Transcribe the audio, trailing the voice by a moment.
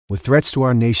With threats to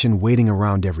our nation waiting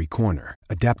around every corner,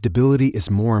 adaptability is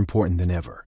more important than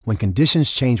ever. When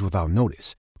conditions change without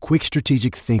notice, quick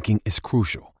strategic thinking is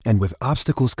crucial. And with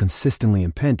obstacles consistently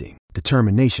impending,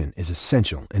 determination is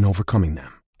essential in overcoming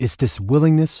them. It's this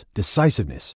willingness,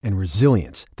 decisiveness, and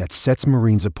resilience that sets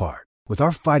Marines apart. With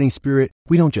our fighting spirit,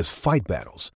 we don't just fight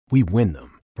battles, we win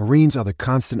them. Marines are the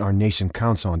constant our nation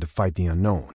counts on to fight the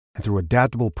unknown. And through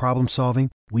adaptable problem solving,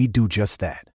 we do just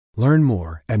that. Learn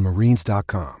more at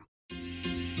marines.com.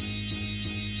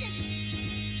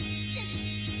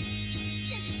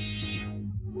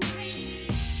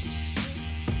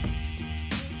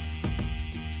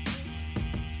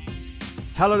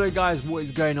 Hello there guys, what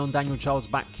is going on? Daniel Charles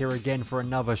back here again for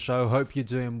another show. Hope you're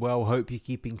doing well, hope you're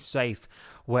keeping safe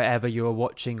wherever you're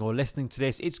watching or listening to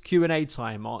this. It's Q&A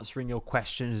time, answering your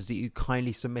questions that you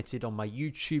kindly submitted on my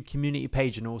YouTube community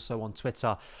page and also on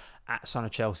Twitter at Son of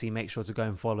Chelsea. Make sure to go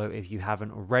and follow if you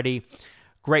haven't already.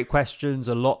 Great questions,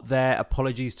 a lot there.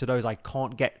 Apologies to those I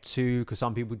can't get to because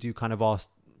some people do kind of ask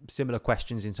similar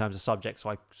questions in terms of subjects, so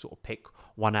I sort of pick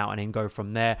one out and then go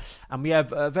from there. And we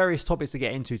have various topics to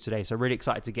get into today, so really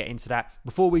excited to get into that.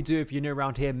 Before we do, if you're new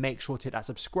around here, make sure to hit that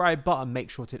subscribe button,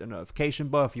 make sure to hit the notification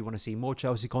bell if you want to see more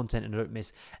Chelsea content and don't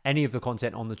miss any of the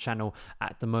content on the channel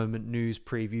at the moment. News,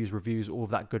 previews, reviews, all of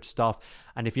that good stuff.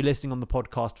 And if you're listening on the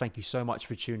podcast, thank you so much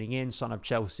for tuning in. Son of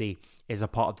Chelsea is a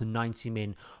part of the 90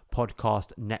 Min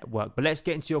podcast network. But let's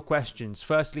get into your questions.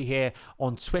 Firstly, here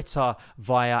on Twitter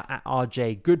via at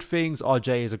RJ Goodthings.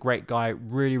 RJ is a great guy,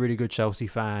 really good Chelsea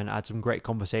fan. I had some great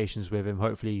conversations with him.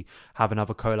 Hopefully have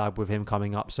another collab with him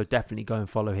coming up, so definitely go and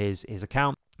follow his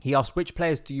account. He asked, which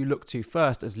players do you look to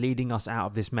first as leading us out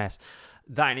of this mess?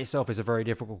 That in itself is a very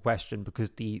difficult question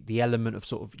because the element of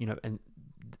sort of, you know, and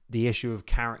the issue of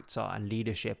character and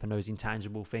leadership and those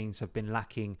intangible things have been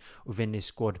lacking within this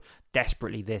squad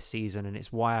desperately this season. And it's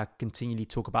why I continually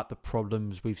talk about the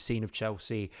problems we've seen of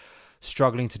Chelsea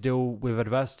struggling to deal with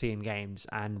adversity in games.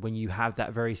 And when you have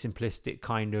that very simplistic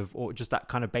kind of, or just that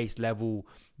kind of base level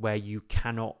where you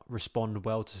cannot respond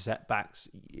well to setbacks,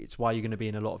 it's why you're going to be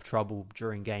in a lot of trouble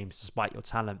during games despite your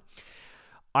talent.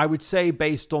 I would say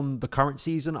based on the current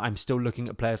season, I'm still looking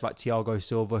at players like Thiago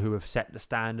Silva who have set the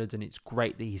standards, and it's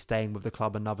great that he's staying with the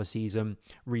club another season.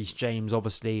 Reece James,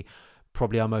 obviously,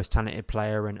 probably our most talented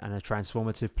player and a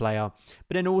transformative player.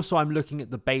 But then also I'm looking at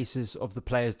the basis of the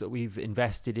players that we've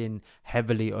invested in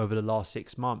heavily over the last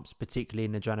 6 months, particularly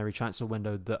in the January transfer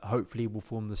window, that hopefully will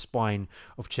form the spine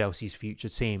of Chelsea's future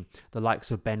team. The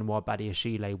likes of Benoit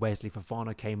Badiashile, Wesley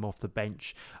Fofana came off the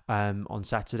bench on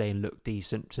Saturday and looked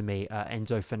decent to me.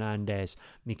 Enzo Fernandez,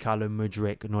 Mikhailo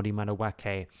Mudryk, Noni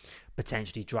Madueke,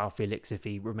 potentially Joao Felix if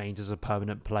he remains as a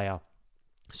permanent player.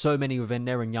 So many within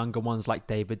there, and younger ones like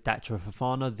David Datcher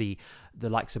Fofana, the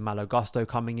likes of Malo Gusto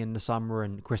coming in the summer,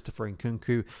 and Christopher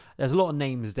Nkunku. There's a lot of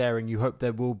names there, and you hope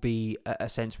there will be a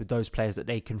sense with those players that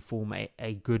they can form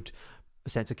a good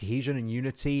sense of cohesion and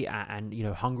unity, and you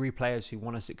know, hungry players who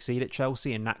want to succeed at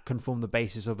Chelsea, and that can form the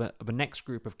basis of a next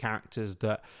group of characters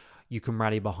that you can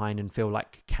rally behind and feel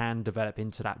like can develop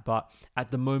into that. But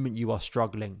at the moment, you are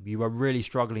struggling. You are really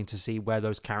struggling to see where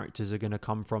those characters are going to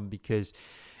come from, because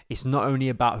it's not only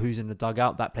about who's in the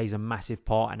dugout. That plays a massive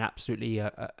part, and absolutely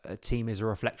a team is a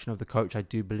reflection of the coach. I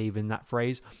do believe in that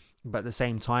phrase. But at the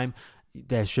same time,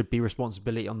 there should be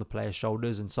responsibility on the players'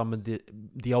 shoulders, and some of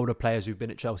the older players who've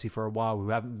been at Chelsea for a while, who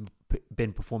haven't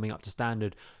been performing up to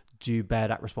standard, do bear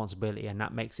that responsibility, and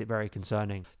that makes it very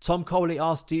concerning. Tom Coley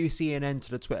asked, do you see an end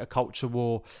to the Twitter culture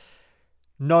war?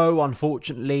 No,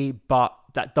 unfortunately, but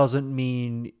that doesn't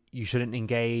mean you shouldn't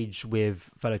engage with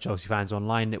fellow Chelsea fans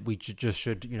online, that we just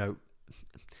should, you know,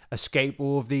 escape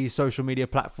all of these social media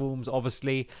platforms,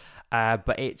 obviously.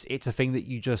 But it's a thing that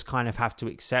you just kind of have to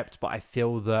accept. But I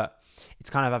feel that it's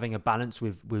kind of having a balance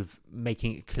with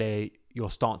making it clear your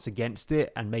stance against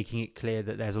it, and making it clear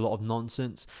that there's a lot of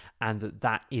nonsense, and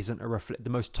that isn't the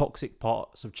most toxic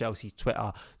parts of Chelsea's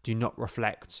Twitter do not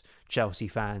reflect Chelsea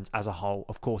fans as a whole.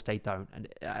 Of course they don't. And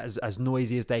as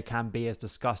noisy as they can be, as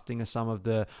disgusting as some of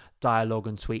the dialogue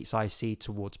and tweets I see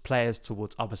towards players,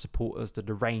 towards other supporters, the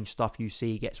deranged stuff you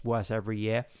see gets worse every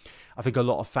year. I think a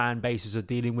lot of fan bases are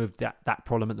dealing with that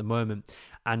problem at the moment.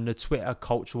 And the Twitter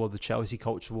culture, or the Chelsea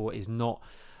culture war, is not...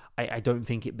 I don't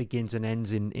think it begins and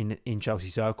ends in Chelsea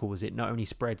circles. It not only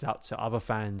spreads out to other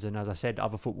fans, and as I said,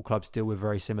 other football clubs deal with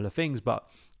very similar things, but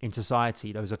in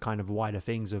society, those are kind of wider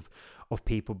things of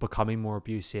people becoming more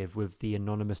abusive with the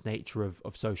anonymous nature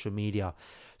of social media.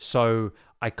 So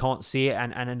I can't see it.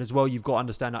 And as well, you've got to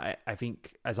understand, I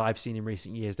think, as I've seen in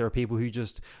recent years, there are people who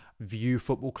just view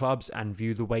football clubs and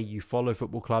view the way you follow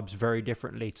football clubs very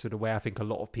differently to the way I think a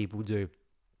lot of people do.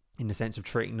 in the sense of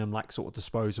treating them like sort of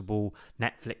disposable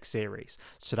Netflix series.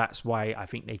 So that's why I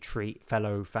think they treat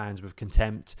fellow fans with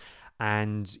contempt.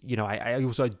 And, you know, I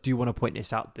also do want to point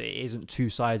this out, that it isn't two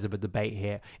sides of a debate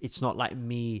here. It's not like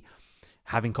me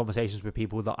having conversations with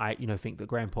people that I, think that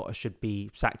Graham Potter should be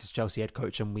sacked as Chelsea head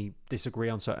coach, and we disagree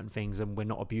on certain things and we're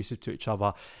not abusive to each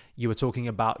other. You were talking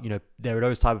about, there are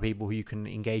those type of people who you can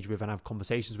engage with and have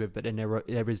conversations with, but then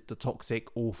there is the toxic,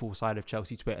 awful side of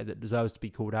Chelsea Twitter that deserves to be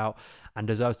called out and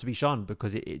deserves to be shunned,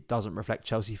 because it doesn't reflect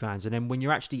Chelsea fans. And then when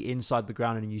you're actually inside the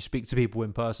ground and you speak to people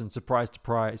in person, surprise,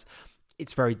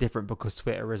 it's very different, because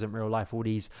Twitter isn't real life. All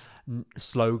these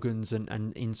slogans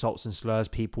and insults and slurs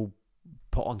people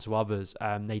put onto others,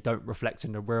 they don't reflect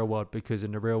in the real world, because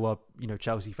in the real world,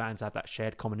 Chelsea fans have that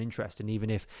shared common interest, and even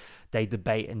if they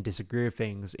debate and disagree with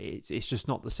things, it's just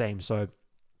not the same. So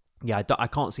yeah, I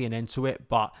can't see an end to it,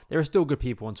 but there are still good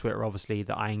people on Twitter, obviously,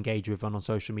 that I engage with on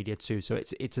social media too. So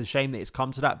it's a shame that it's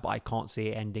come to that, but I can't see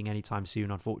it ending anytime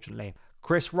soon, unfortunately.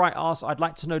 Chris Wright asks, I'd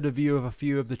like to know the view of a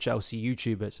few of the Chelsea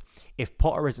YouTubers. If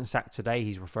Potter isn't sacked today,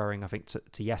 he's referring, I think,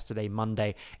 to yesterday,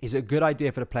 Monday, is it a good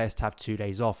idea for the players to have 2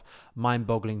 days off?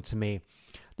 Mind-boggling to me.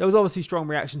 There was obviously strong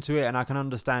reaction to it, and I can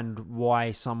understand why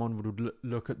someone would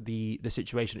look at the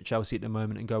situation at Chelsea at the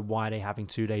moment and go, why are they having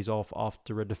 2 days off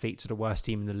after a defeat to the worst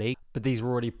team in the league? But these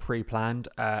were already pre-planned,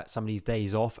 some of these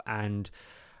days off, and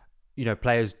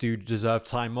players do deserve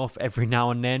time off every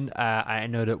now and then. I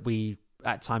know that we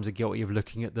at times are guilty of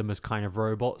looking at them as kind of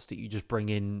robots that you just bring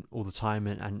in all the time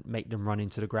and make them run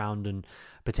into the ground and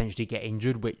potentially get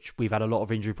injured, which we've had a lot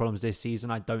of injury problems this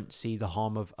season. I don't see the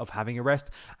harm of having a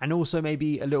rest, and also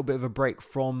maybe a little bit of a break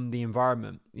from the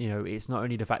environment. It's not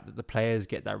only the fact that the players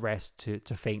get that rest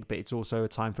to think, but it's also a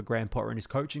time for Graham Potter and his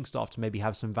coaching staff to maybe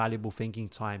have some valuable thinking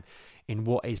time in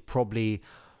what is probably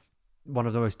one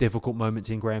of the most difficult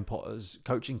moments in Graham Potter's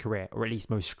coaching career, or at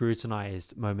least most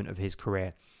scrutinised moment of his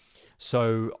career.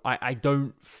 So I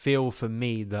don't feel, for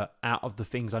me, that out of the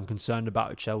things I'm concerned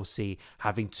about at Chelsea,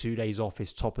 having 2 days off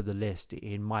is top of the list,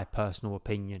 in my personal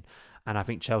opinion. And I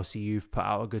think Chelsea Youth put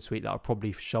out a good tweet that I'll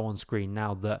probably show on screen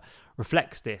now that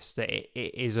reflects this, that it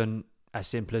isn't as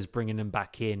simple as bringing them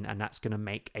back in, and that's going to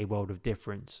make a world of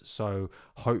difference. So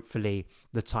hopefully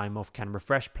the time off can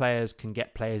refresh players, can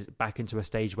get players back into a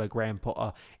stage where Graham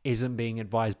Potter isn't being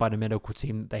advised by the medical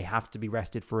team that they have to be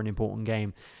rested for an important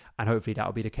game, and hopefully that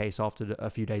will be the case after a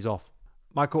few days off.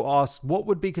 Michael asks, what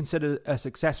would be considered a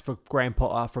success for Graham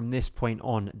Potter from this point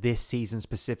on, this season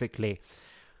specifically?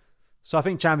 So I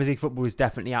think Champions League football is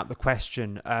definitely out of the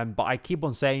question, but I keep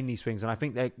on saying these things, and I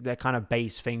think they're kind of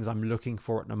base things I'm looking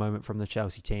for at the moment from the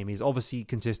Chelsea team. Is obviously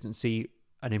consistency,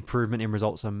 an improvement in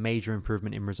results, a major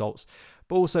improvement in results,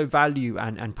 but also value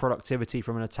and productivity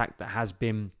from an attack that has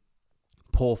been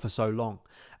poor for so long,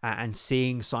 and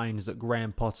seeing signs that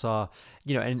Graham Potter,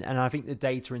 and I think the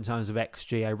data in terms of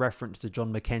XG, I referenced the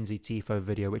John McKenzie Tifo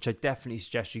video, which I definitely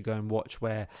suggest you go and watch,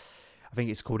 where I think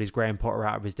it's called "Is Graham Potter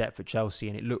Out of His Depth at Chelsea?"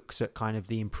 And it looks at kind of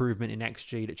the improvement in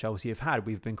XG that Chelsea have had.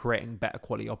 We've been creating better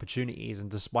quality opportunities,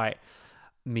 and despite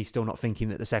me still not thinking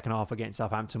that the second half against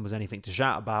Southampton was anything to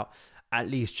shout about, at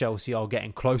least Chelsea are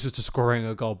getting closer to scoring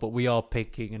a goal, but we are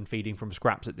picking and feeding from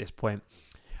scraps at this point.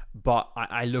 But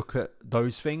I look at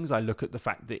those things. I look at the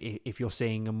fact that if you're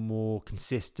seeing a more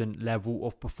consistent level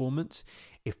of performance,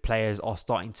 if players are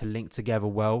starting to link together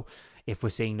well, if we're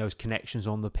seeing those connections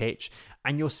on the pitch,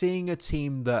 and you're seeing a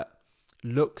team that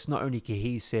looks not only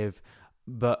cohesive,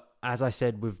 but as I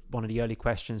said with one of the early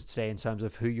questions today in terms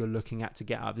of who you're looking at to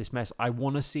get out of this mess, I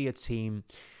want to see a team,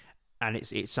 and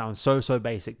it sounds so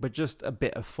basic, but just a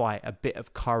bit of fight, a bit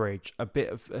of courage, a bit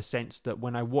of a sense that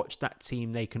when I watch that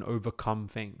team, they can overcome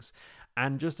things,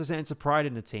 and just a sense of pride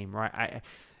in the team, right?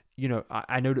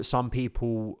 I know that some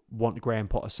people want Graham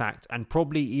Potter sacked, and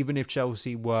probably even if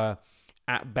Chelsea were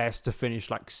at best to finish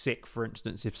like 6th, for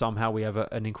instance, if somehow we have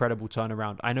an incredible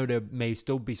turnaround, I know there may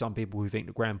still be some people who think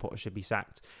that Graham Potter should be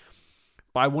sacked.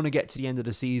 But I want to get to the end of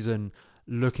the season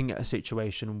looking at a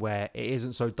situation where it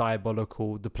isn't so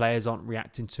diabolical, the players aren't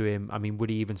reacting to him. I mean,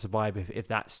 would he even survive if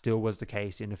that still was the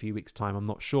case in a few weeks' time? I'm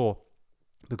not sure,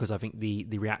 because I think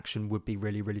the reaction would be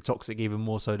really, really toxic, even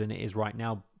more so than it is right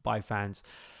now by fans.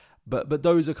 But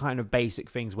those are kind of basic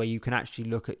things where you can actually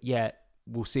look at,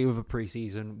 we'll see with a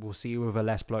preseason, we'll see with a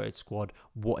less bloated squad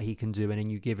what he can do, and then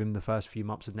you give him the first few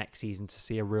months of next season to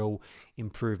see a real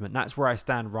improvement. That's where I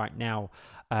stand right now,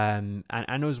 and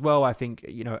as well, I think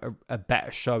a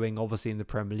better showing, obviously, in the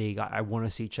Premier League. I want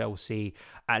to see Chelsea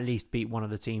at least beat one of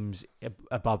the teams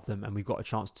above them, and we've got a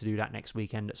chance to do that next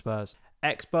weekend at Spurs.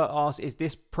 Expert asks, is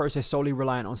this process solely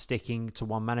reliant on sticking to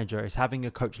one manager? Is having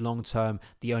a coach long-term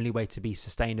the only way to be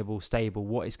sustainable, stable?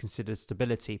 What is considered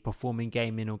stability? Performing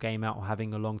game in or game out, or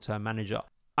having a long-term manager?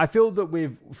 I feel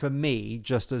that for me,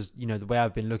 just as, you know, the way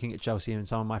I've been looking at Chelsea and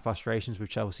some of my frustrations with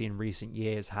Chelsea in recent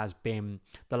years has been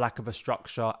the lack of a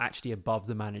structure actually above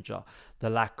the manager, the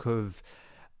lack of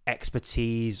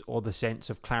expertise or the sense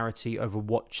of clarity over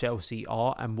what Chelsea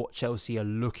are and what Chelsea are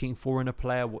looking for in a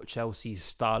player, what Chelsea's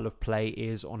style of play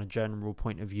is on a general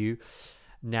point of view.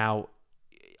 Now,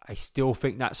 I still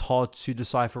think that's hard to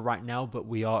decipher right now, but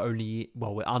we're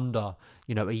under,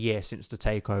 a year since the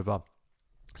takeover.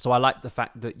 So I like the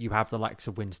fact that you have the likes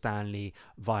of Win Stanley,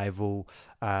 Vival,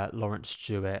 Lawrence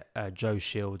Stewart, Joe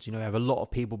Shields. You have a lot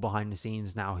of people behind the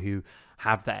scenes now who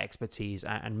have that expertise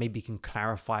and maybe can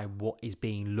clarify what is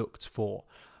being looked for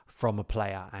from a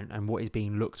player and what is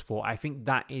being looked for. I think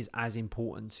that is as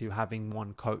important to having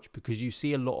one coach, because you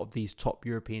see a lot of these top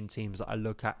European teams that I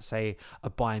look at, say a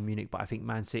Bayern Munich, but I think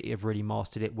Man City have really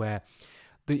mastered it, where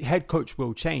the head coach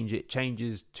will change. It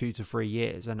changes 2 to 3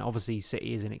 years. And obviously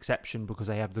City is an exception because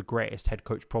they have the greatest head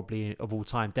coach probably of all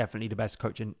time. Definitely the best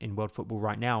coach in world football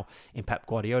right now in Pep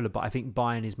Guardiola. But I think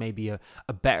Bayern is maybe a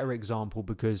better example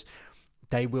because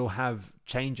they will have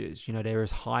changes. There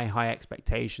is high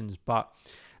expectations, but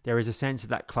there is a sense of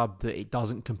that club that it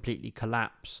doesn't completely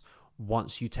collapse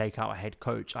once you take out a head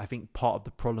coach. I think part of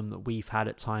the problem that we've had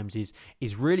at times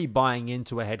is really buying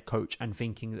into a head coach and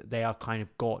thinking that they are kind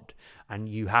of God, and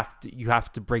you have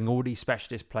to bring all these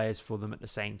specialist players for them at the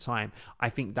same time. I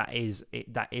think that is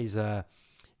a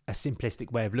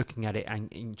simplistic way of looking at it,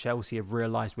 and in Chelsea have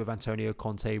realised with Antonio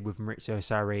Conte, with Maurizio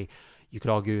Sarri, you could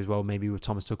argue as well maybe with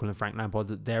Thomas Tuchel and Frank Lampard,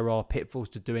 that there are pitfalls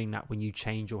to doing that when you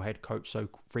change your head coach so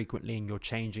frequently and you're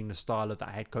changing the style of that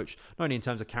head coach, not only in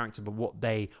terms of character but what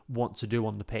they want to do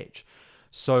on the pitch.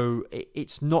 So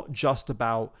it's not just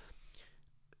about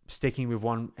sticking with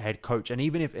one head coach, and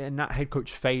even if that head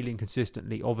coach failing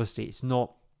consistently, obviously it's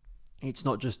not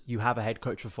just you have a head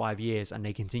coach for 5 years and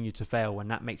they continue to fail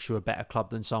and that makes you a better club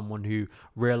than someone who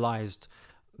realised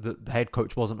that the head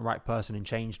coach wasn't the right person and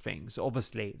changed things.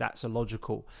 Obviously, that's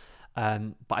illogical.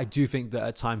 But I do think that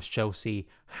at times Chelsea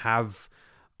have,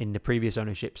 in the previous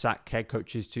ownership, sacked head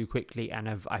coaches too quickly and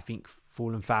have, I think,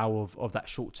 fallen foul of that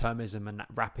short-termism and that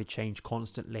rapid change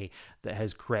constantly that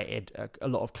has created a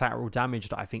lot of collateral damage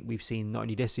that I think we've seen not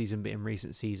only this season but in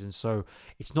recent seasons. So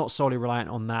it's not solely reliant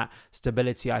on that.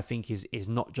 Stability, I think, is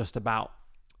not just about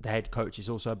the head coach. It's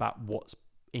also about what's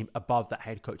above that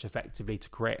head coach effectively to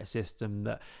create a system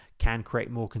that can create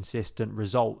more consistent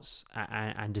results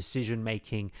and decision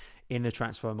making in the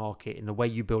transfer market, in the way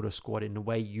you build a squad, in the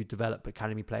way you develop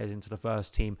academy players into the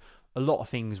first team. A lot of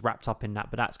things wrapped up in that,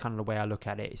 but that's kind of the way I look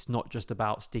at it. It's not just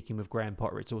about sticking with Graham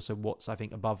Potter. It's also what's, I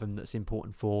think, above him that's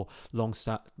important for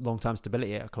long-term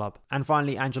stability at a club. And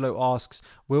finally, Angelo asks,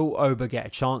 will Oba get a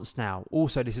chance now?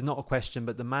 Also, this is not a question,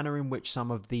 but the manner in which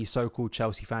some of the so-called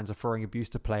Chelsea fans are throwing abuse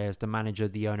to players, the manager,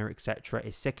 the owner, etc.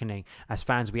 is sickening. As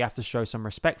fans, we have to show some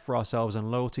respect for ourselves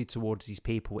and loyalty towards these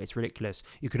people. It's ridiculous.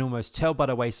 You can almost tell by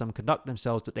the way some conduct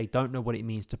themselves that they don't know what it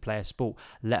means to play a sport,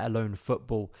 let alone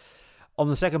football. On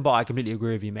the second part, I completely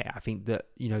agree with you, mate. I think that,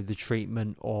 the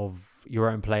treatment of your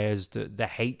own players, the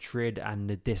hatred and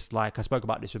the dislike. I spoke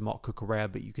about this with Marc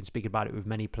Cucurella, but you can speak about it with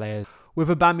many players. With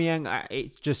Aubameyang,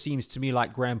 it just seems to me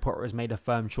like Graham Potter has made a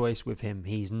firm choice with him.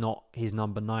 He's not his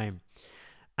number 9.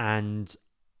 And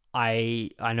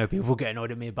I know people get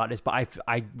annoyed at me about this, but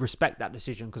I respect that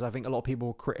decision, because I think a lot of people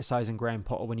were criticising Graham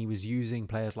Potter when he was using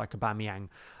players like Aubameyang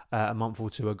a month or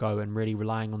two ago and really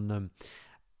relying on them.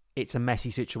 It's a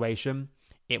messy situation.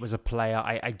 It was a player.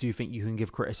 I do think you can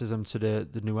give criticism to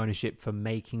the new ownership for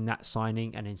making that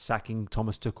signing and then sacking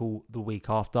Thomas Tuchel the week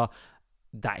after.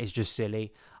 That is just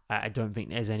silly. I don't think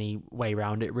there's any way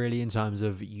around it, really, in terms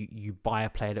of you buy a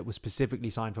player that was specifically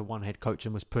signed for one head coach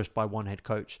and was pushed by one head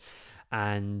coach,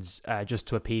 and just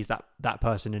to appease that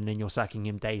person, and then you're sacking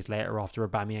him days later after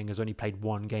Aubameyang has only played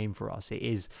one game for us. It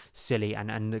is silly,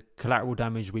 and the collateral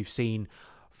damage we've seen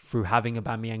through having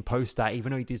Aubameyang post that,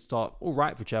 even though he did start all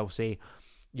right for Chelsea,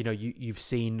 you've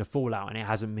seen the fallout and it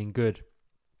hasn't been good.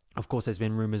 Of course, there's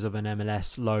been rumours of an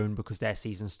MLS loan because their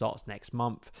season starts next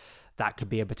month. That could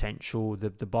be a potential. The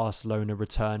Barcelona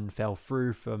return fell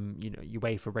through from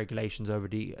UEFA regulations over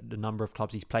the number of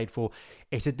clubs he's played for.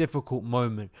 It's a difficult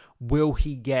moment. Will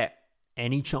he get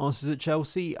any chances at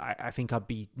Chelsea? I think I'd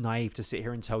be naive to sit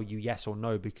here and tell you yes or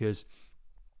no, because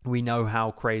we know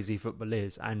how crazy football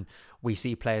is, and we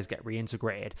see players get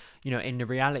reintegrated. In the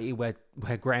reality where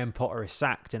Graham Potter is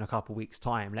sacked in a couple of weeks'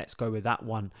 time, let's go with that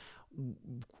one.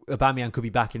 Aubameyang could be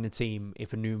back in the team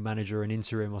if a new manager, an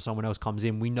interim or someone else comes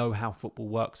in. We know how football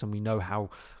works, and we know how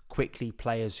quickly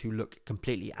players who look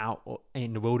completely out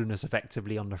in the wilderness,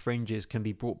 effectively on the fringes, can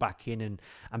be brought back in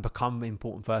and become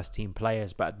important first team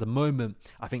players. But at the moment,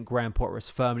 I think Graham Potter has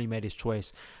firmly made his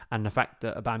choice, and the fact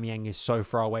that Aubameyang is so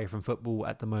far away from football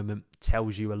at the moment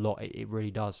tells you a lot. It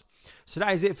really does. So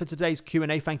that is it for today's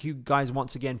Q&A. Thank you guys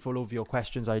once again for all of your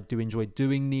questions. I do enjoy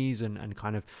doing these and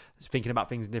kind of thinking about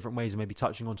things in different ways and maybe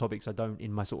touching on topics I don't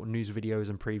in my sort of news videos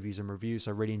and previews and reviews.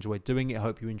 So I really enjoyed doing it. I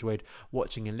hope you enjoyed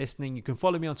watching and listening. You can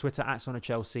follow me on Twitter at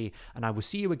 @SonAChelsea, and I will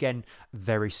see you again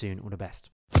very soon. All the best.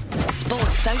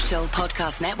 Sports Social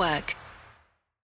Podcast Network.